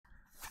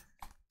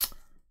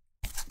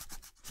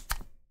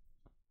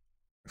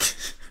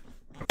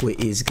What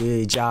is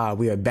good, y'all?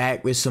 We are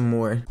back with some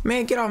more.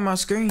 Man, get off my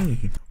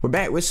screen. We're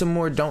back with some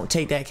more Don't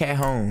Take That Cat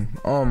Home.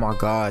 Oh my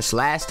gosh.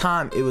 Last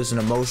time it was an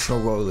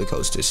emotional roller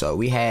coaster. So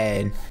we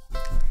had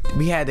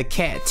the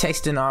cat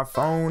texting our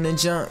phone and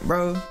junk,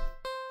 bro.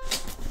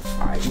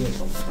 Alright, you ain't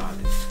gonna stop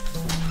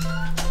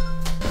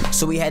it.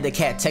 So we had the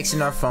cat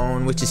texting our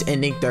phone, which is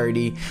ending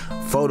 30,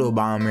 photo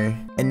bomber,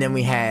 and then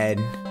we had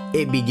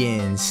It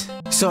Begins.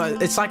 So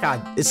it's like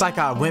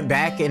I went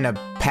back in the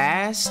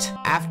past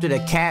after the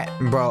cat,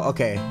 bro.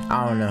 Okay,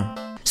 I don't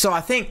know. So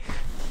I think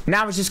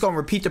now it's just gonna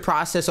repeat the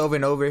process over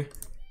and over.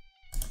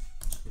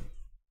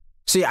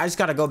 So yeah, I just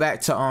gotta go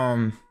back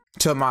to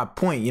my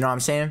point, you know what I'm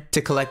saying,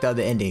 to collect the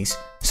other endings.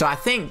 So I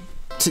think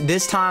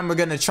this time we're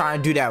gonna try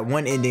and do that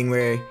one ending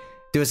where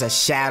there was a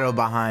shadow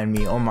behind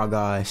me. Oh my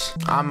gosh.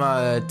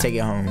 I'ma take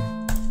it home.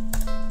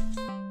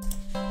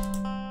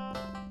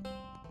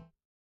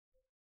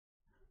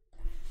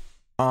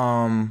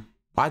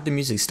 Why'd the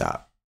music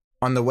stop?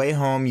 On the way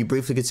home, you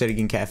briefly considered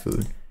getting cat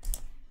food.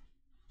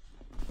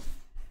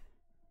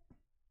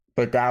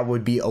 But that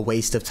would be a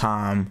waste of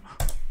time.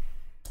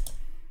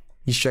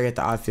 You sure get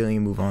the odd feeling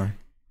and move on.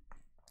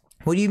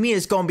 What do you mean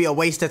it's gonna be a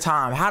waste of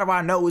time? How do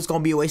I know it's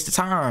gonna be a waste of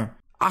time?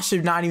 I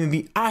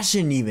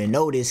shouldn't even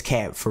know this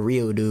cat for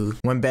real, dude.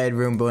 One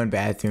bedroom, one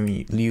bathroom,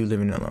 you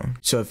living alone.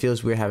 So it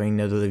feels weird having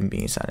another living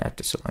being inside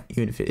after so long,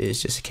 even if it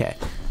is just a cat.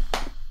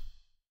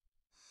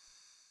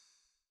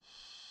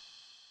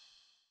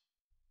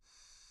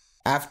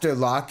 After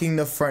locking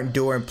the front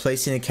door and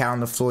placing the cat on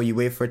the floor, you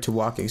wait for it to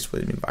walk and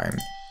explore the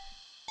environment.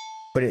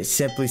 But it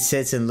simply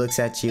sits and looks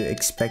at you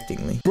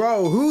expectantly.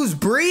 Bro, who's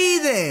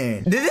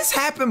breathing? Did this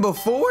happen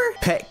before?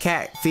 Pet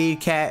cat, feed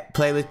cat,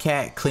 play with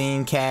cat,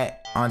 clean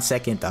cat. On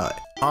second thought,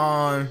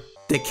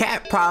 the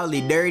cat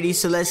probably dirty,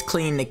 so let's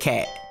clean the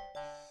cat.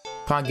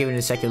 Upon giving it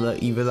a second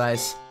look, you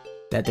realize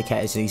that the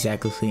cat isn't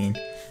exactly clean.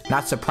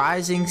 Not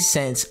surprising,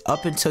 since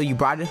up until you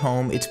brought it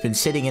home, it's been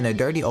sitting in a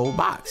dirty old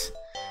box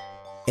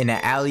in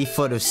an alley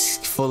full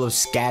of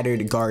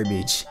scattered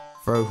garbage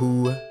for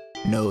who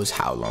knows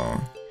how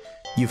long.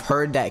 You've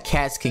heard that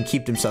cats can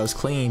keep themselves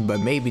clean,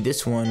 but maybe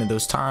this one of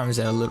those times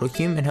that a little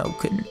human help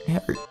couldn't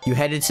hurt. You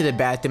headed to the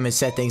bathroom and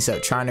set things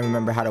up, trying to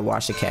remember how to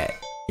wash a cat.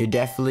 You're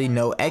definitely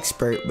no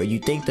expert, but you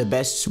think the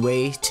best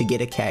way to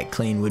get a cat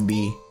clean would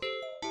be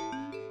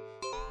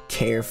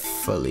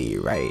carefully,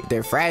 right?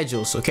 They're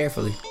fragile, so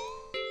carefully.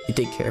 You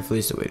think carefully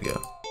is the way to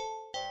go.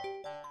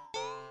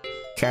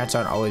 Cats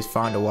aren't always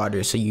fond of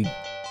water, so you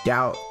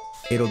doubt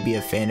it'll be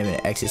a fan of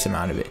an excess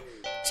amount of it.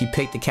 So you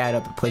pick the cat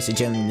up and place it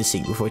gently in the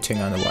sink before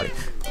turning on the water.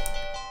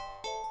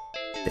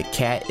 The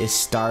cat is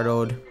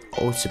startled,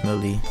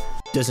 ultimately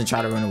doesn't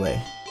try to run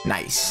away.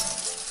 Nice.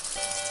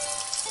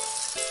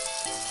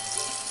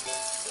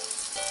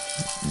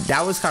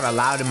 That was kind of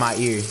loud in my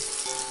ear.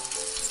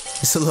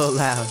 It's a little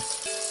loud.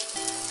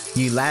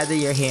 You lather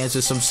your hands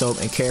with some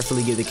soap and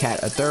carefully give the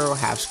cat a thorough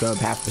half scrub,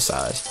 half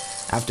massage.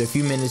 After a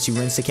few minutes, you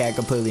rinse the cat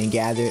completely and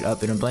gather it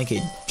up in a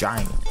blanket,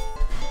 drying it.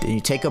 Then you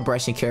take a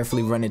brush and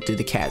carefully run it through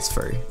the cat's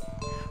fur.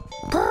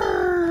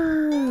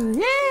 Purr!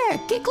 Yeah,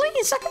 get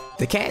clean, sucker.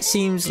 The cat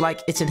seems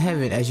like it's in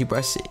heaven as you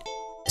brush it.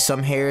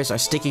 Some hairs are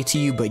sticking to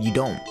you, but you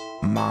don't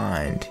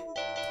mind.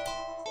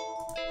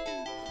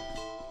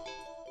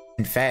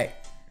 In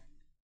fact,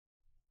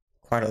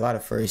 quite a lot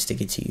of fur is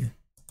sticking to you.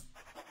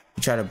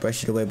 You try to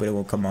brush it away, but it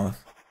won't come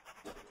off.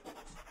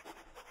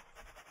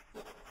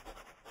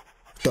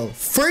 The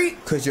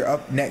freak! Cause you're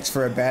up next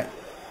for a bat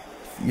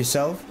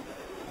yourself.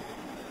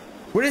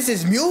 What is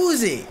this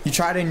music? You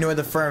try to ignore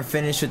the fur and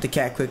finish with the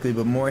cat quickly,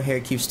 but more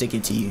hair keeps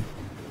sticking to you.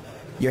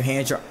 Your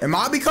hands are, am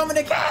I becoming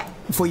a cat?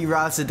 Before you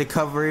realize that they're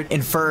covered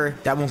in fur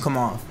that won't come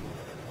off.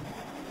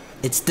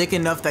 It's thick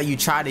enough that you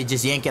try to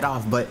just yank it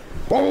off, but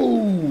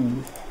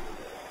boom!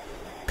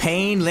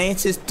 Pain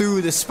lances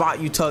through the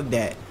spot you tugged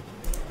at.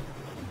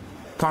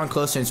 Upon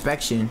closer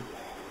inspection,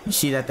 you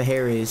see that the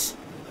hair is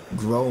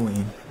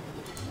growing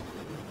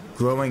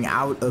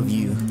out of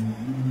you.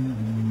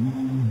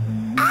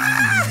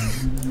 Ah!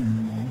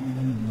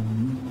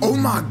 Oh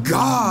my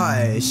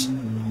gosh!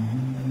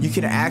 You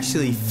can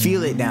actually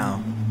feel it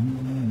now.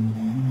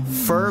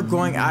 Fur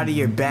growing out of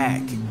your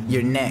back,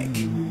 your neck,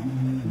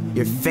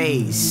 your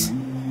face,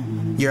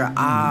 your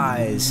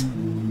eyes,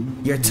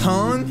 your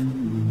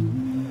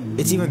tongue.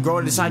 It's even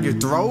growing inside your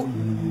throat.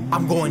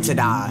 I'm going to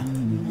die.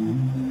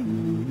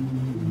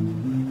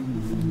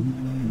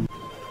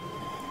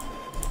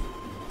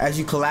 As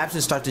you collapse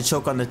and start to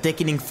choke on the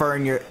thickening fur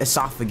in your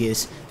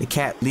esophagus, the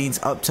cat leans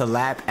up to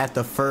lap at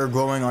the fur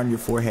growing on your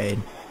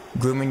forehead,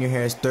 grooming your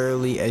hair as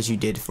thoroughly as you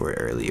did for it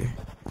earlier.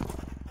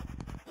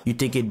 You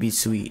think it'd be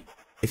sweet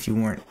if you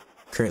weren't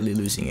currently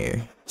losing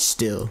air.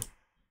 Still,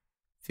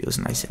 feels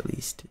nice at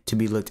least to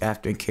be looked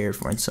after and cared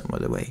for in some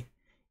other way,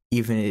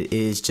 even if it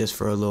is just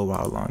for a little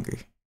while longer.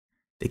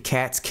 The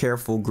cat's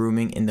careful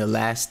grooming is the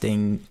last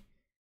thing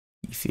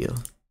you feel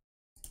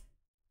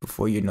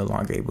before you're no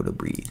longer able to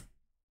breathe.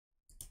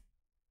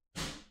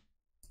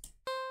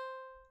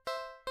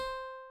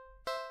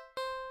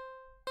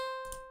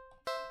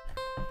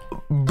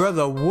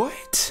 Brother,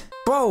 what?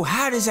 Bro,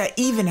 how does that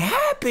even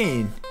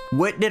happen?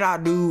 What did I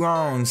do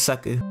wrong,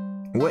 sucker?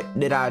 What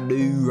did I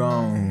do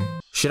wrong?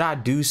 Should I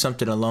do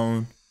something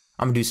alone?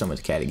 I'm gonna do something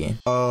with the cat again.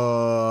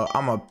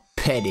 I'm gonna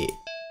pet it.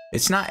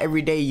 It's not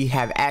every day you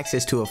have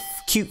access to a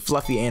cute,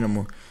 fluffy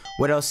animal.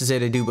 What else is there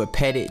to do but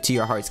pet it to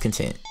your heart's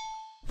content?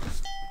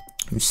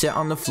 You sit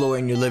on the floor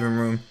in your living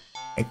room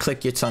and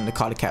click your tongue to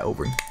call the cat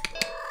over.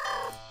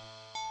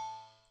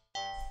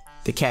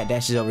 The cat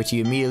dashes over to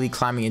you, immediately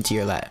climbing into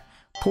your lap.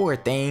 Poor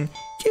thing,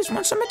 you just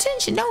want some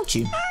attention, don't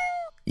you?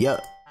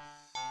 Yup.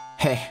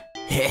 Heh,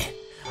 heh.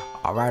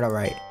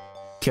 Alright.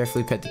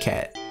 Carefully pet the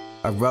cat.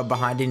 A rub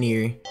behind an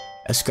ear,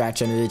 a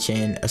scratch under the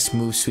chin, a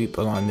smooth sweep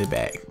along the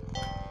back.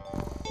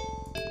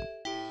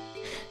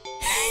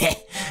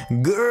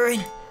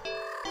 Good.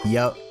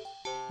 Yup.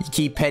 You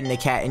keep petting the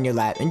cat in your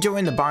lap,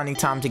 enjoying the bonding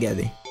time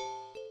together.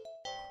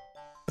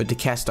 But the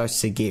cat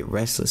starts to get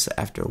restless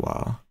after a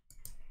while.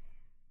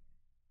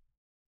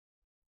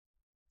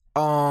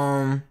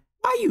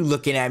 Why you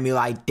looking at me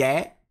like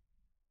that?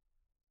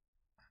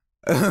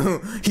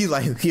 he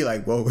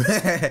like, whoa.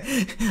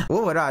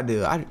 What would I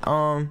do?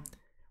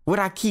 Would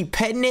I keep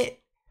petting it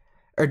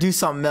or do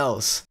something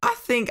else? I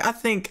think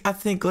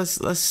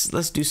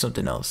let's do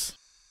something else.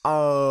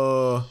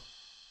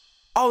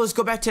 Let's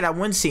go back to that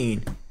one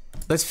scene.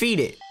 Let's feed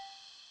it.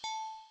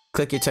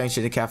 Click your tongue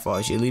to the cat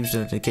falls. She leaves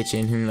it in the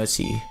kitchen. Let's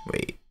see.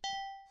 Wait.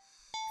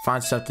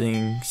 Find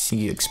something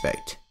you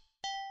expect.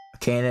 A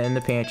can in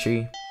the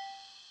pantry.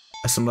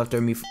 Some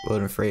leftover meat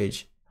in the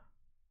fridge.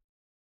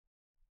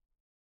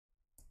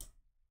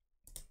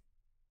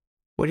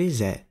 What is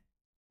that?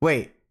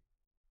 Wait.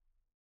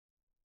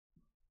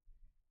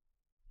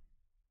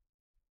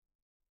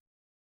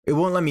 It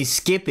won't let me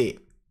skip it.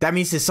 That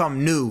means it's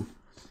something new.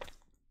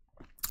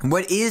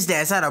 What is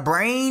that? Is that a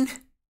brain?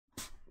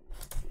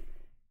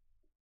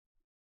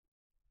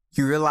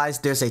 You realize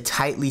there's a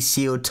tightly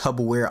sealed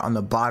Tupperware on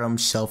the bottom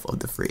shelf of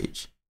the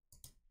fridge.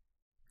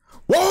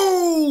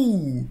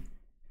 Whoa!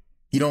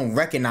 You don't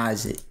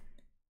recognize it.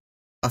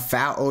 A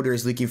foul odor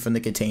is leaking from the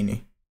container.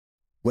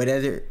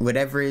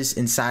 Whatever is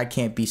inside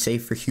can't be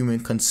safe for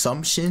human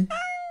consumption.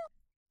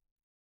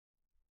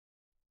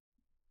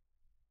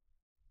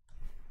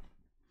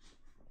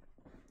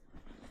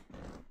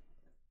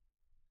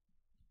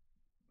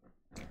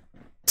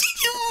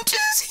 Did you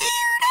just hear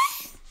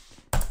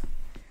that?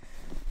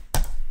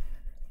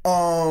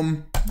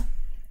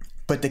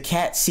 But the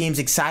cat seems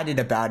excited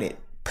about it,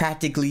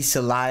 practically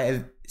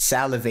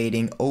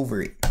salivating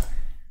over it.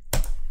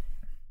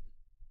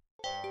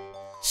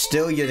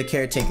 Still, you're the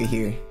caretaker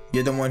here.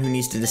 You're the one who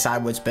needs to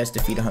decide what's best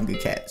to feed a hungry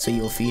cat, so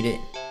you'll feed it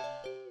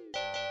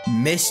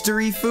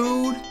mystery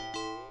food?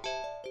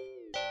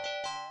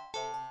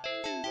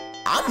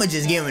 I'ma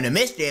just give him the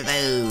mystery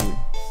food.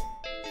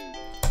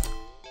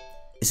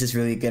 Is this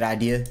really a good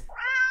idea?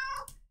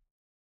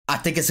 I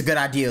think it's a good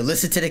idea.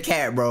 Listen to the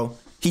cat, bro.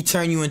 He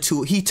turned you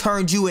into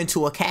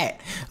a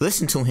cat.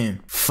 Listen to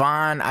him.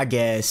 Fine, I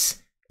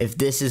guess, if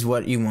this is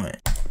what you want.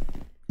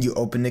 You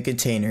open the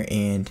container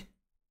and...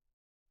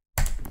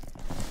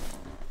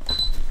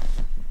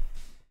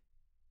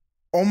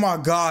 Oh my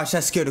gosh,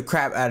 that scared the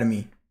crap out of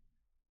me.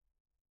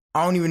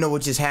 I don't even know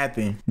what just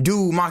happened.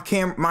 Dude, my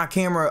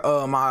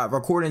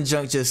recording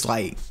junk just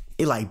like,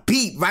 it like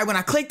beeped right when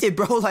I clicked it,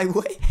 bro. Like,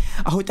 what?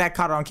 I hope that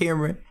caught on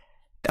camera.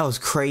 That was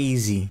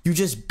crazy. You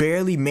just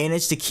barely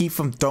managed to keep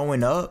from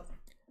throwing up,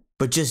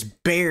 but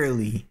just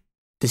barely.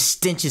 The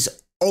stench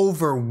is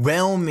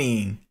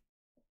overwhelming.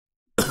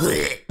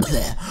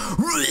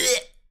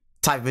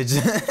 Type of...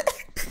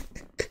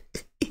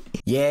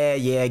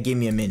 Yeah, give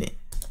me a minute.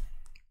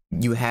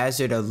 You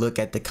hazard a look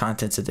at the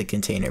contents of the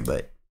container,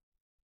 but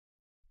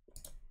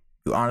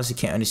you honestly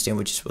can't understand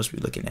what you're supposed to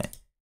be looking at.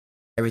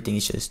 Everything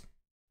is just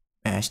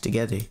mashed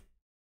together.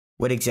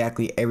 What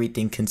exactly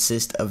everything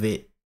consists of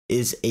it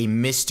is a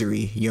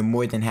mystery you're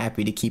more than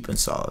happy to keep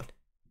unsolved.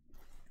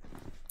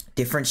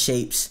 Different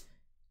shapes,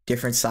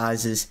 different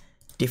sizes,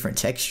 different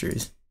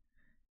textures.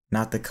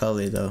 Not the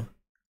color though.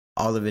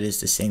 All of it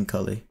is the same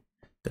color.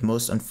 The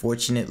most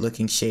unfortunate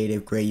looking shade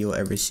of gray you'll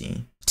ever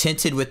see.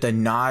 Tinted with a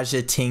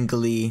nausea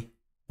tingly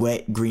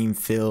wet green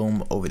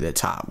film over the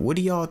top. What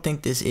do y'all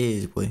think this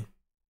is, boy?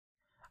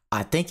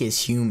 I think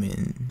it's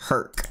human.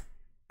 Herc.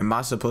 Am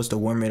I supposed to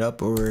warm it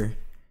up, or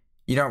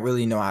you don't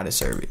really know how to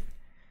serve it?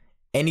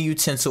 Any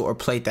utensil or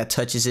plate that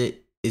touches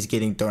it is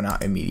getting thrown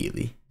out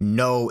immediately.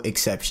 No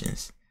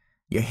exceptions.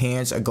 Your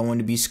hands are going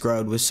to be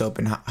scrubbed with soap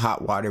and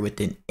hot water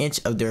within an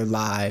inch of their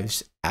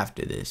lives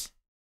after this.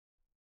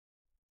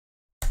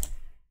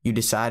 You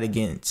decide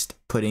against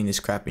putting this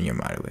crap in your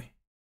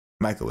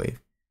microwave.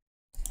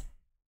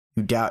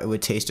 You doubt it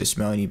would taste or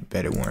smell any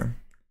better warm.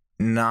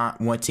 Not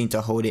wanting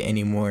to hold it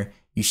anymore,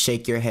 you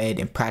shake your head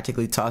and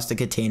practically toss the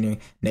container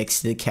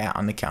next to the cat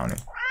on the counter.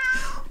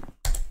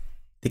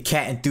 The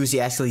cat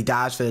enthusiastically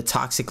dives for the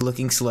toxic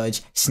looking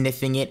sludge,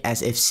 sniffing it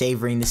as if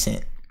savoring the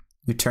scent.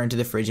 You turn to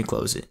the fridge and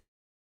close it.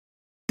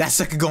 That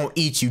sucker gonna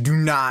eat you. Do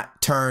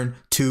not turn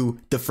to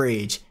the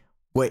fridge.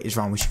 What is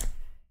wrong with you?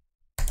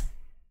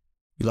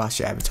 You lost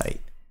your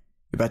appetite.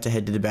 You're about to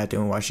head to the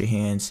bathroom and wash your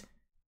hands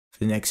for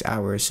the next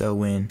hour or so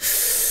when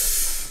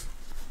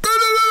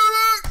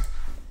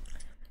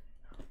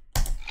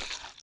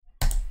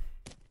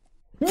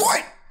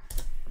what?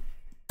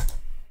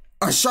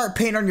 A sharp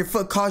pain on your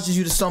foot causes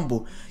you to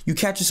stumble. You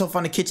catch yourself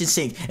on the kitchen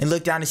sink and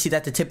look down and see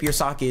that the tip of your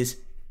sock is,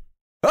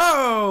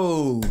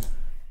 oh,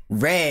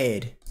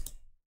 red.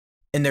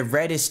 And the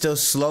red is still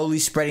slowly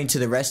spreading to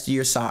the rest of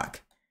your sock.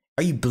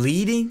 Are you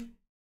bleeding?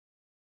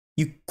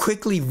 You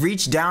quickly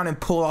reach down and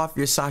pull off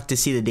your sock to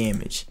see the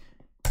damage.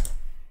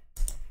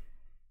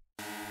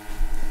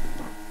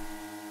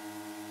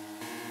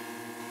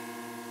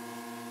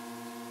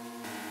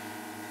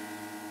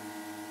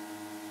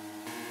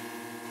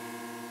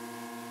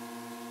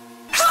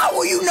 How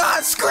are you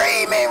not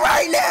screaming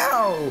right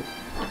now?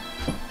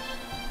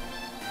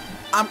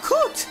 I'm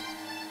cooked.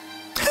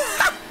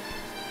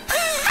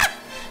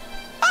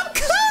 I'm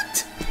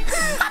cooked.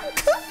 I'm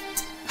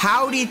cooked.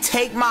 How'd he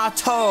take my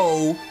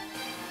toe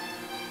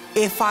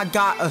if I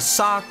got a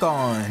sock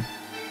on?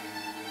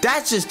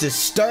 That's just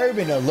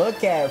disturbing to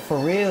look at, for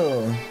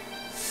real.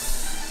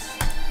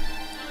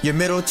 Your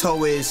middle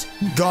toe is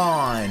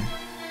gone.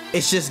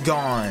 It's just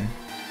gone.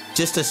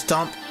 Just a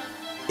stump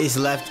is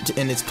left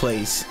in its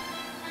place,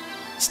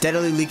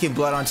 steadily leaking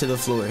blood onto the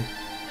floor.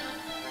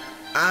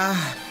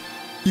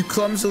 You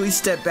clumsily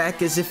step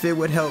back as if it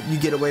would help you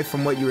get away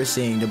from what you were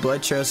seeing. The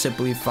blood trail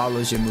simply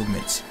follows your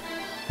movements.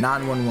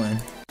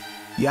 911.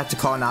 You have to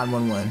call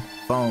 911.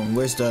 Phone,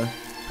 where's the...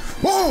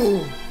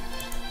 Whoa!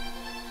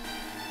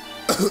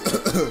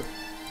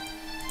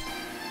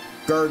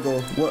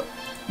 Gurgle, what?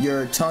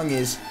 Your tongue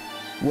is...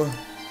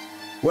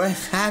 What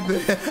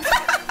happened?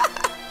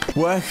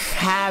 What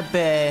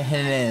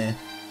happened?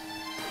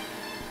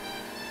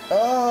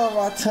 Oh,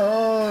 my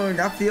tongue.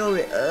 I feel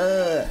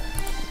it.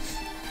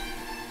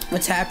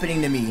 What's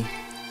happening to me?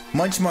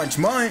 Munch, munch,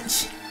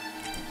 munch.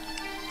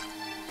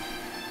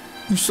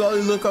 You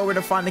slowly look over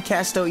to find the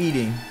cat still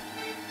eating,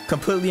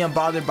 completely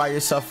unbothered by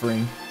your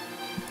suffering.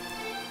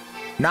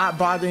 Not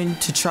bothering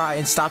to try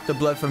and stop the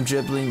blood from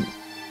dribbling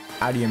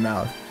out of your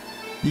mouth.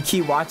 You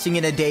keep watching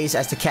in a daze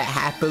as the cat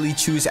happily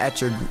chews at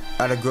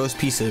a gross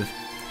piece of...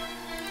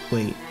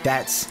 Wait,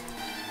 that's...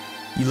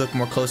 You look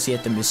more closely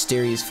at the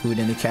mysterious food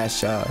in the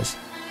cat's jaws.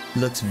 It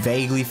looks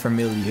vaguely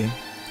familiar.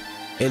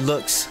 It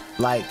looks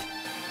like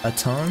a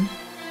tongue?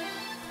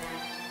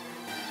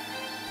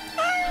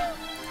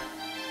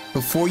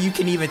 Before you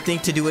can even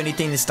think to do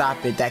anything to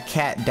stop it, that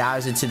cat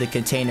dives into the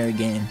container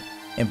again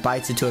and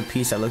bites into a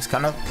piece that looks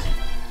kind of...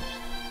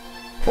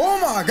 Oh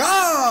my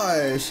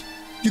gosh!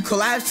 You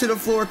collapse to the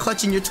floor,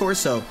 clutching your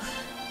torso.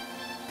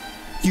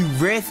 You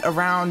writhe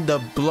around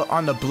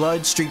on the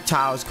blood-streaked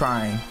tiles,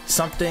 crying.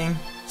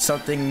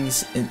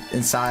 Something's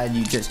inside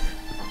you. Just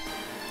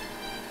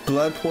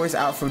blood pours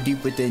out from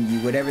deep within you.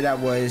 Whatever that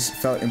was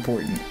felt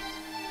important,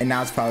 and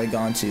now it's probably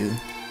gone too.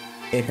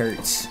 It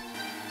hurts.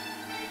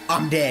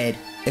 I'm dead.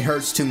 It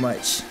hurts too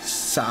much.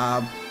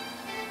 Sob.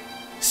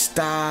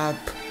 Stop,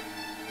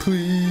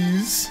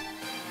 please.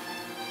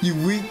 You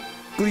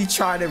weakly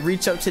try to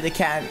reach up to the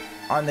cat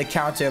on the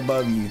counter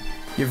above you.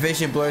 Your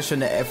vision blurs from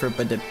the effort,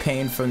 but the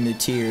pain from the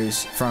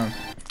tears from...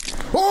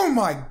 Oh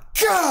my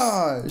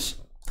gosh!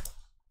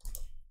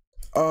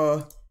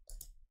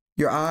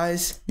 Your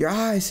eyes.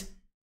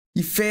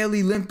 You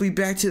fairly limply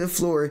back to the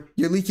floor.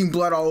 You're leaking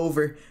blood all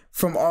over,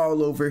 from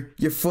all over.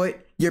 Your foot,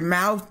 your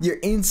mouth, your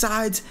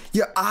insides,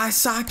 your eye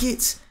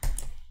sockets.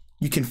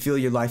 You can feel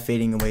your life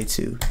fading away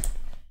too.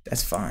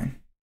 That's fine.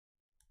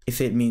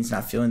 If it means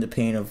not feeling the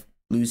pain of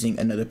losing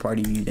another part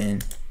of you,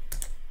 then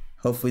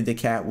hopefully the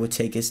cat will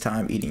take its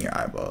time eating your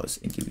eyeballs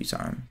and give you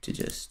time to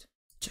just.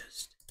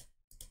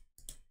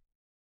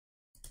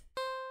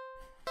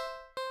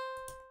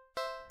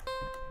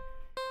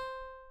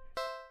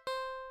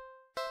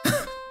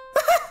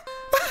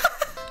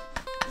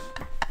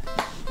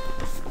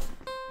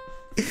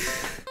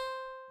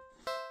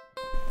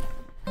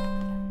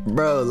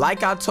 Bro,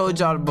 like I told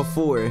y'all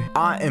before,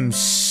 I am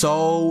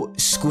so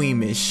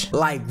squeamish.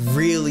 Like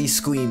really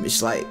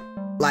squeamish. Like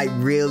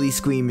really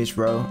squeamish,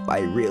 bro.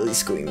 Like really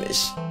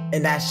squeamish.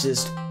 And that's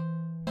just...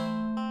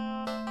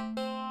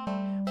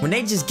 When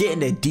they just get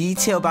into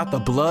detail about the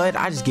blood,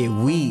 I just get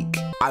weak.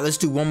 Alright, let's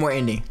do one more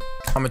ending.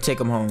 I'm gonna take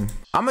them home.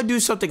 I'm gonna do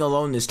something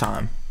alone this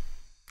time.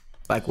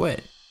 Like what?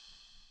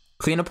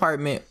 Clean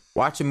apartment,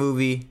 watch a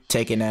movie,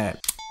 take a nap.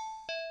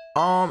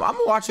 I'm gonna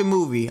watch a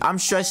movie. I'm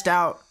stressed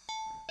out.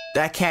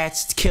 That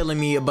cat's killing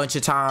me a bunch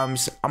of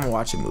times. I'm gonna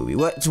watch a movie.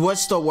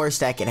 What's the worst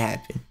that can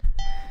happen?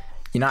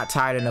 You're not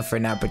tired enough for a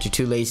nap, but you're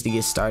too lazy to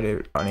get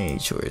started on any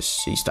chores,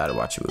 so you start to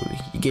watch a movie.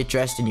 You get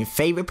dressed in your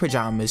favorite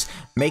pajamas,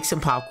 make some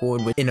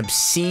popcorn with an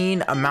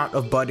obscene amount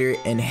of butter,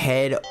 and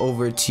head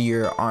over to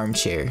your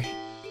armchair,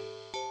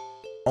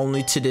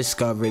 only to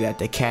discover that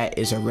the cat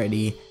is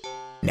already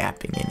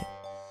napping in it.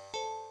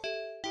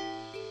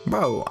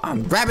 Bro,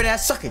 I'm grabbing that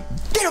sucker.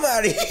 Get him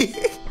out of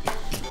here.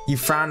 You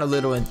frown a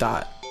little in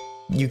thought.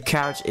 Your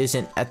couch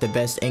isn't at the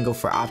best angle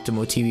for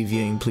optimal TV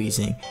viewing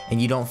pleasing,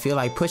 and you don't feel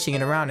like pushing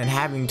it around and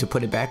having to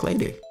put it back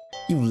later.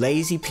 You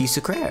lazy piece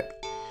of crap.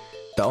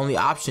 The only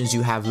options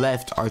you have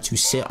left are to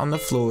sit on the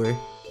floor,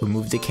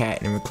 Remove the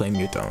cat and reclaim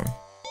your throne.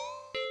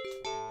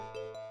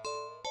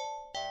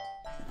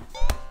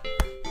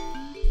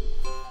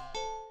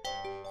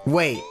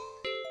 Wait.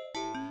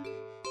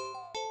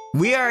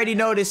 We already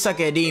know this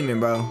sucker a demon,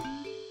 bro.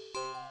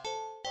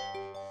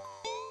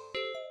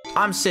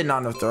 I'm sitting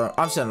on the throne.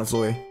 I'm sitting on the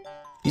floor.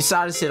 You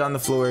decided to sit on the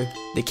floor.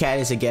 The cat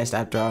is a guest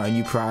after all, and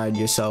you pride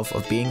yourself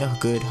of being a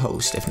good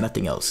host, if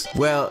nothing else.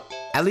 Well,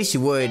 at least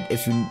you would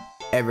if you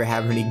ever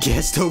have any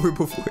guests over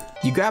before.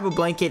 You grab a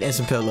blanket and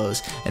some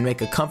pillows and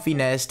make a comfy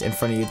nest in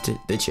front of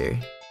the chair.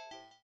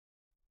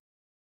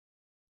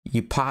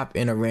 You pop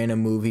in a random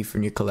movie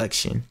from your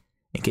collection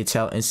and can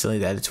tell instantly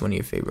that it's one of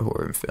your favorite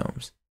horror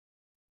films.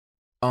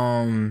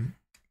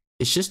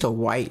 It's just a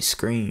white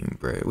screen,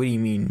 bro. What do you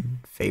mean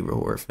favorite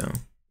horror film?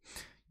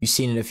 You've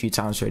seen it a few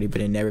times already,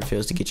 but it never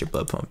fails to get your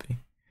blood pumping.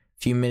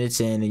 A few minutes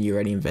in and you're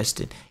already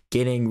invested,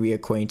 getting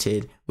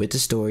reacquainted with the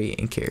story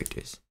and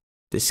characters.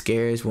 The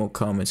scares won't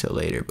come until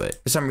later,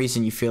 but for some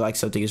reason you feel like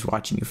something is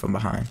watching you from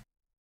behind.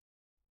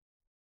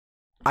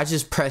 I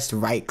just pressed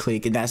right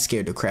click and that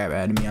scared the crap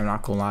out of me, I'm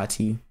not gonna lie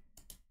to you.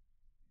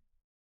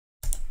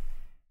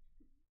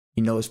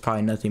 You know it's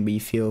probably nothing, but you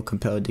feel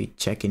compelled to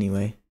check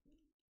anyway.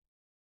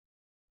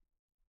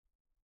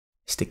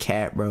 It's the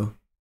cat, bro.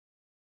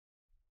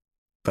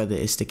 Brother,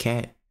 it's the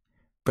cat.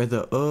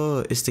 Brother,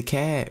 oh, it's the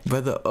cat.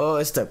 Brother, oh,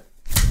 it's the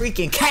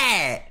freaking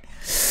cat.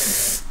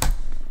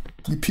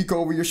 You peek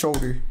over your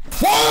shoulder.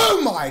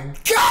 Oh my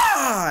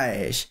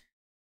gosh!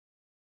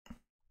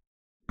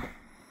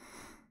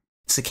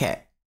 It's a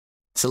cat.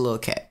 It's a little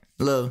cat.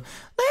 Little.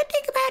 Let's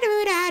think about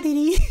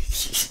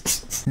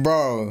it.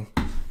 Bro,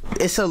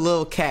 it's a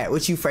little cat.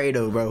 What you afraid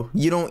of, bro?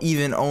 You don't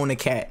even own a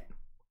cat.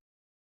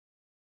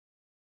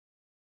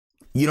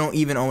 You don't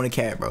even own a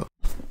cat, bro.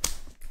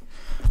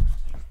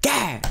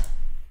 Gah!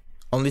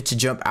 Only to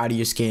jump out of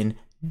your skin,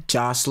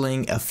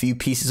 jostling a few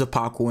pieces of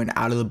popcorn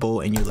out of the bowl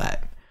in your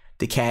lap.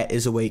 The cat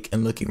is awake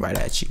and looking right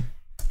at you.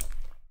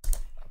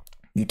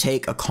 You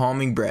take a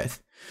calming breath,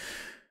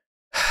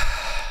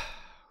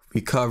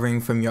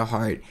 recovering from your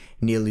heart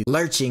nearly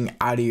lurching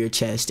out of your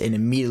chest, and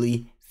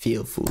immediately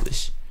feel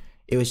foolish.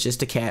 It was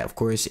just a cat, of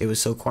course. It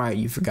was so quiet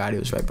you forgot it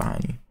was right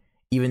behind you,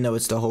 even though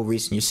it's the whole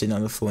reason you're sitting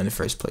on the floor in the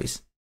first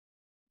place.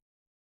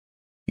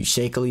 You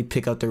shakily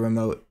pick up the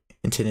remote,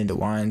 intending to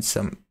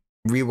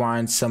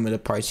rewind some of the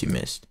parts you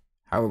missed.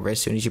 However, as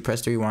soon as you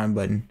press the rewind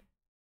button,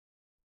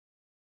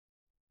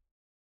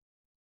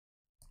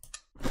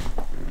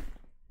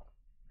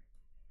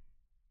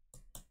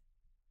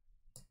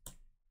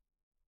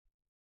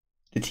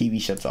 the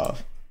TV shuts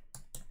off.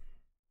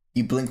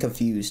 You blink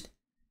confused.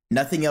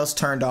 Nothing else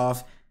turned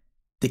off.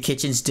 The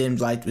kitchen's dimmed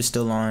light was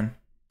still on.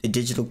 The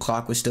digital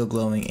clock was still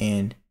glowing,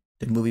 and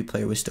the movie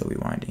player was still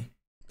rewinding.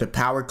 The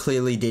power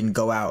clearly didn't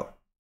go out.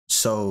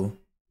 So,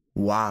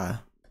 why?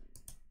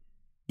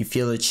 You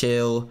feel a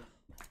chill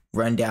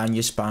run down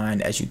your spine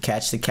as you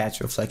catch the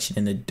cat's reflection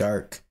in the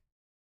dark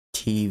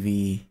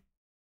TV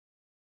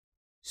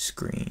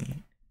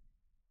screen.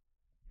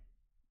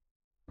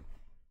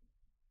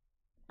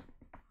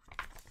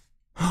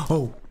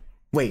 Oh,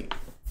 wait.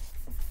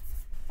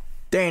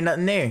 There ain't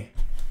nothing there.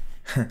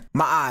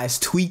 My eyes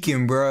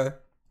tweaking, bruh.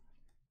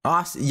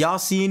 Y'all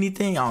see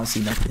anything? I don't see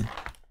nothing.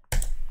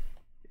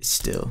 It's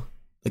still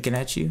looking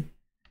at you.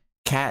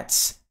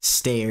 Cats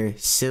stare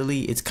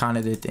silly. It's kind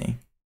of their thing,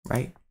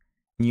 right?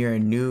 You're a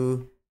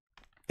new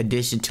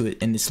addition to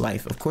it in this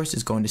life. Of course,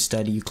 it's going to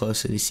study you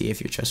closely to see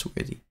if you're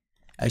trustworthy.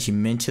 As you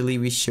mentally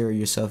reassure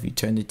yourself, you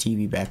turn the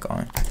TV back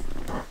on.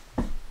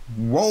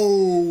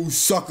 Whoa,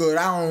 sucker,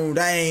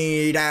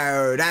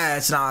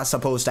 that's not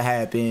supposed to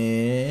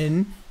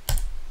happen.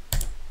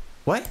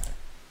 What?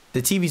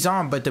 The TV's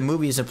on, but the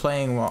movie isn't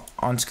playing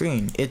on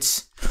screen.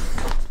 It's...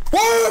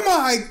 Oh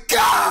my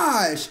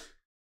gosh!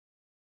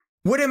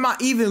 What am I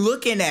even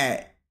looking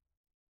at?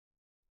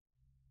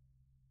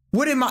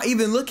 What am I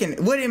even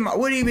looking? What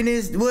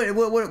is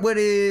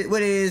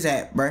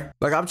that, bruh?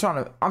 Like I'm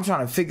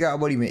trying to figure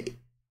out what even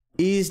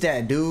is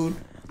that, dude.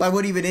 Like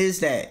what even is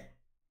that?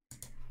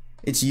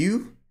 It's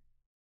you?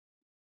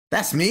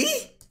 That's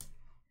me?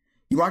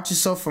 You watch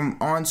yourself from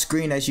on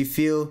screen as you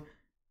feel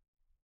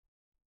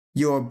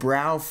your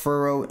brow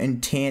furrow in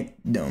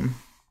tandem.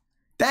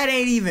 That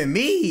ain't even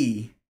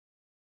me.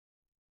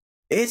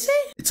 Is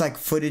it? It's like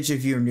footage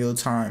of you in real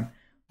time,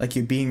 like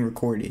you're being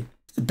recorded.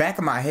 The back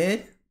of my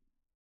head?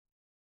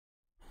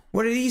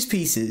 What are these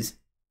pieces?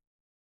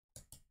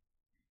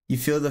 You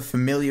feel the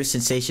familiar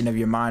sensation of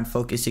your mind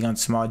focusing on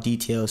small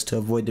details to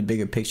avoid the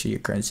bigger picture of your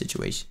current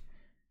situation.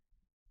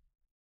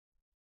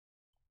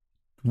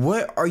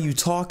 What are you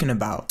talking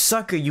about?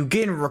 Sucker, you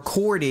getting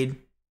recorded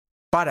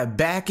by the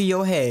back of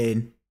your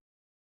head.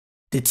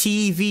 The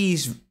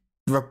TV's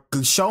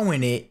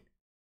showing it.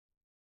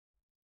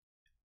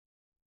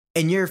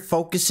 And you're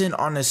focusing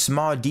on the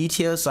small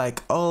details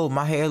like, oh,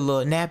 my hair a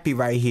little nappy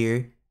right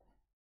here.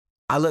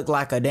 I look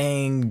like a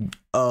dang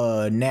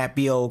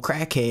nappy old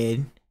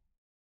crackhead.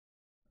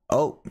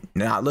 Oh,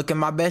 not looking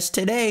my best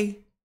today.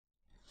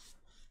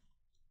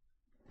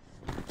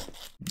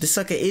 This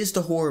sucker is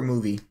the horror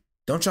movie.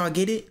 Don't y'all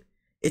get it?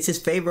 It's his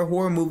favorite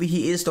horror movie.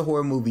 He is the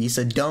horror movie. He's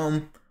a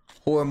dumb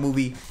horror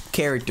movie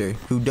character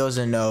who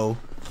doesn't know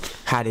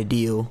how to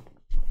deal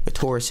with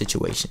horror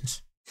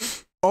situations.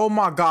 Oh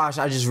my gosh,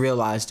 I just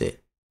realized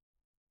it.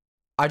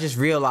 I just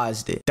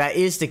realized it. That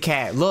is the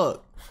cat.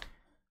 Look,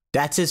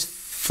 that's his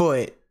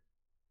foot.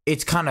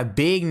 It's kind of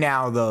big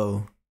now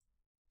though.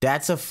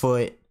 That's a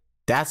foot.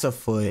 That's a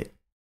foot.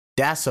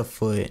 That's a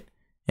foot.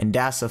 And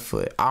that's a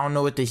foot. I don't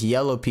know what this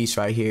yellow piece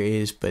right here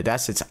is, but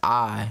that's its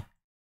eye.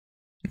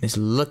 It's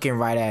looking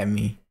right at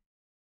me.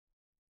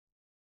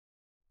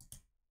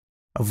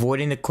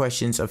 Avoiding the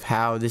questions of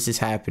how this is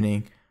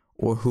happening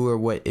or who or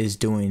what is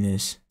doing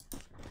this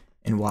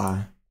and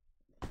why.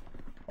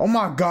 Oh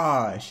my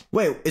gosh.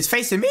 Wait, it's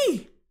facing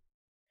me.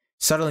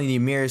 Suddenly the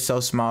mirror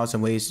itself smiles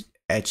and waves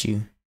at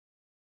you.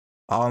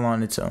 All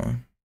on its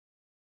own.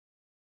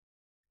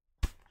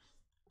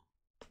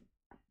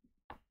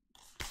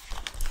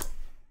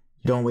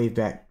 You don't wave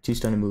back. Too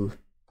stunned to move.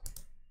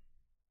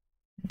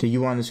 The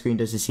you on the screen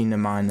doesn't seem to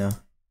mind though.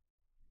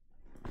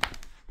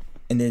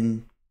 And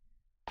then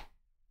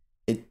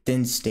it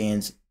then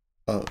stands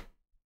up.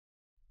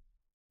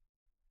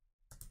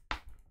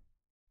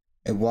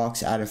 It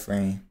walks out of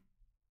frame.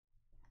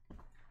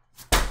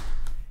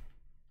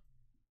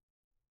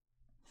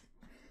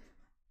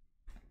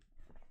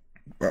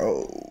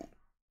 Bro.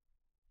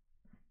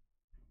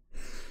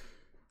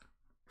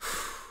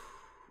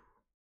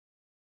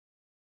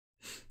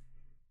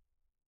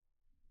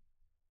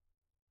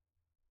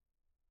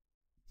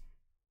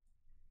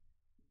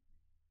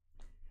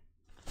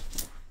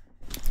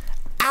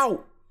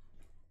 Out.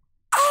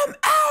 I'm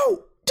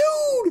out,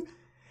 dude.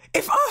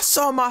 If I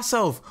saw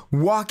myself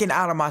walking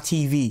out of my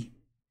TV,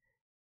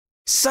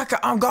 sucker,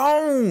 I'm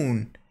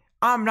gone.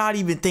 I'm not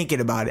even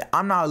thinking about it.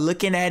 I'm not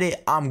looking at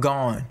it. I'm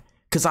gone.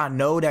 Because I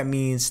know that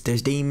means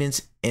there's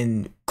demons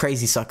and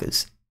crazy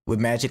suckers with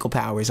magical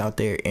powers out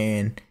there.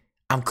 And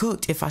I'm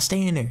cooked if I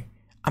stay in there.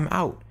 I'm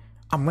out.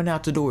 I'm running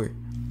out the door.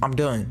 I'm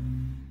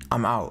done.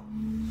 I'm out.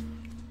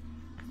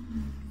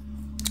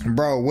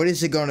 Bro, what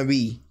is it going to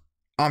be?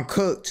 I'm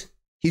cooked.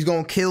 He's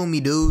going to kill me,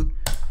 dude.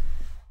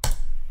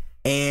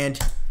 And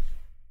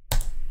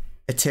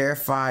a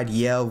terrified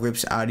yell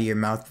rips out of your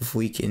mouth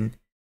before you can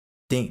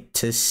think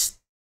to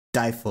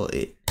stifle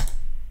it.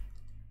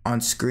 On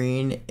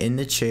screen in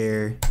the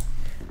chair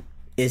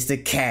is the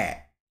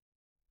cat.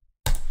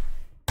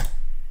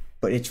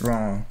 But it's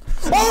wrong.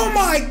 Oh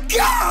my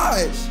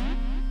gosh!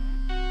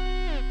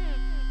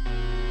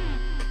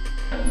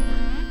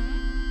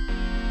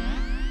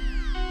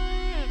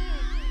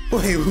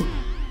 Wait.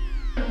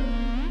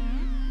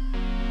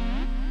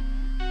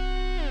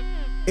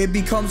 It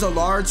becomes a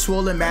large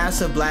swollen mass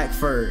of black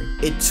fur.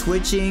 It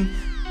twitching,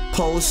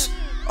 pulse,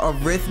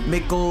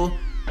 rhythmical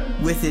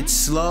with its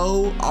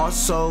slow,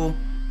 also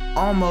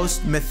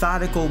almost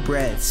methodical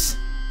breaths.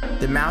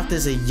 The mouth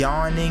is a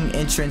yawning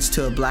entrance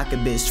to a black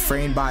abyss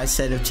framed by a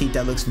set of teeth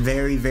that looks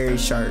very, very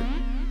sharp.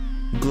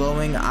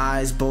 Glowing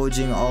eyes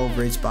bulging all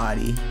over its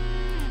body.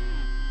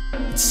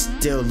 It's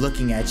still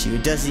looking at you.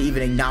 It doesn't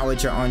even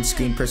acknowledge your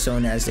on-screen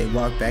persona as they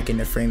walk back in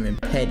the frame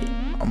and pet it.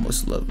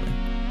 Almost lovely.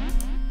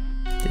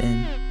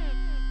 Then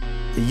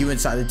the you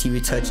inside the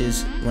TV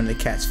touches one of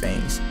the cat's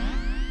fangs.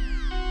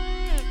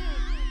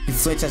 You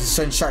flinch as a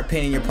sudden sharp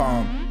pain in your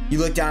palm. You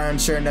look down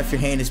and sure enough your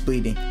hand is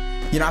bleeding.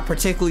 You're not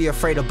particularly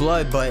afraid of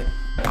blood, but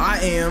I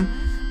am.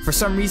 For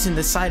some reason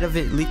the sight of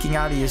it leaking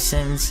out of your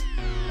sends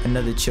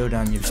another chill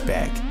down your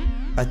back.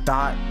 A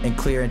thought and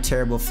clear and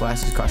terrible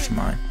flashes across your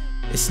mind.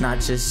 It's not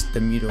just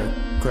the mutal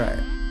cry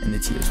and the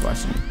tears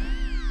watching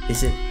you.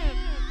 Is it?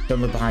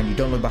 Don't look behind you,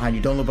 don't look behind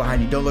you, don't look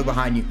behind you, don't look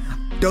behind you.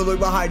 Don't look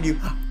behind you.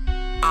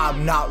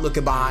 I'm not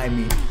looking behind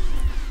me.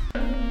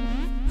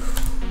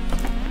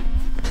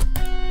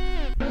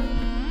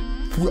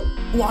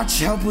 Watch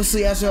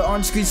helplessly as her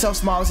on-screen self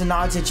smiles and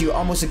nods at you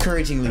almost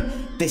encouragingly.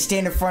 They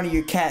stand in front of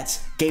your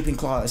cat's gaping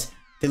claws.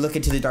 They look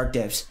into the dark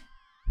depths.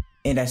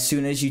 And as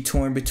soon as you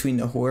torn between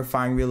the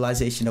horrifying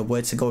realization of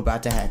what's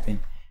about to happen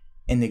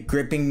and the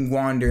gripping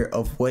wonder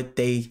of what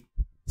they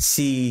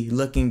see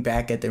looking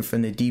back at them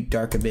from the deep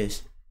dark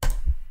abyss,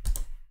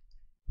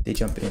 they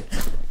jump in.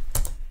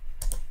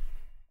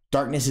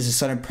 Darkness is a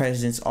sudden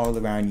presence all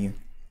around you,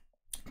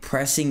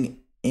 pressing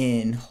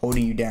in,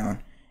 holding you down.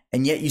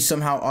 And yet you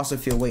somehow also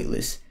feel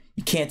weightless.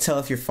 You can't tell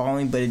if you're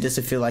falling, but it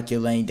doesn't feel like you're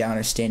laying down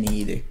or standing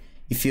either.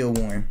 You feel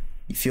warm.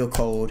 You feel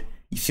cold.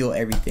 You feel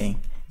everything.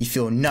 You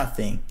feel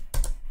nothing.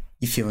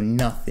 You feel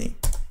nothing.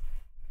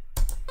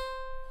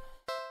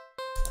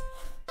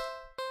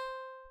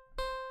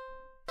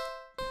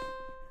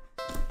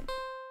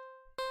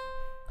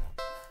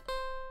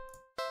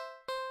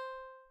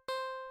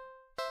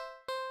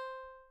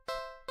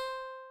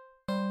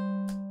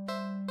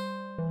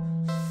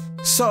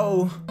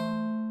 So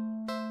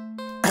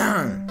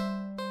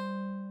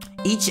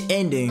each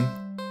ending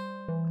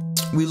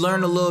we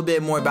learn a little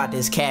bit more about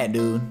this cat,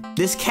 dude.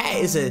 This cat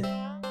is a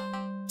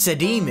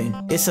demon.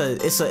 It's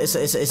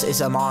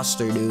a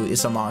monster, dude.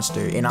 It's a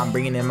monster, and I'm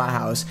bringing it in my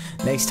house.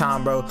 Next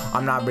time, bro,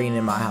 I'm not bringing it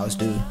in my house,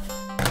 dude.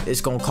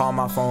 It's gonna call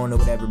my phone or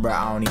whatever, bro.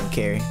 I don't even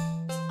care.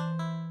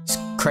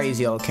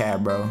 Crazy old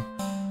cat, bro.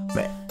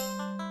 But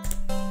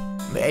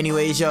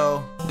anyways,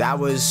 yo, that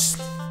was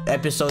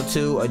episode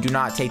 2 of Do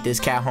Not Take This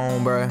Cat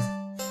Home, bro.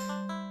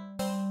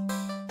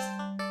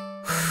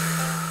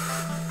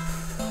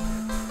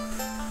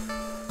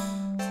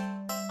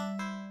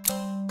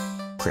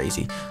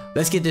 Crazy.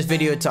 Let's get this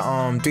video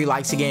to 3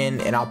 likes again,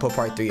 and I'll put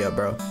part 3 up,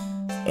 bro.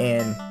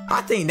 And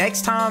I think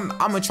next time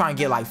I'm gonna try and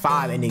get like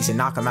 5 endings and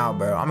knock them out,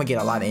 bro. I'm gonna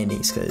get a lot of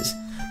endings because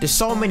there's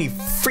so many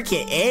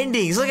freaking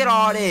endings. Look at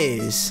all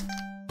this.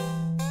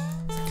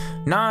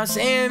 Know what I'm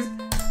saying?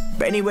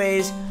 But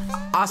anyways,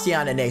 I'll see you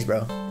on the next,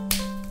 bro.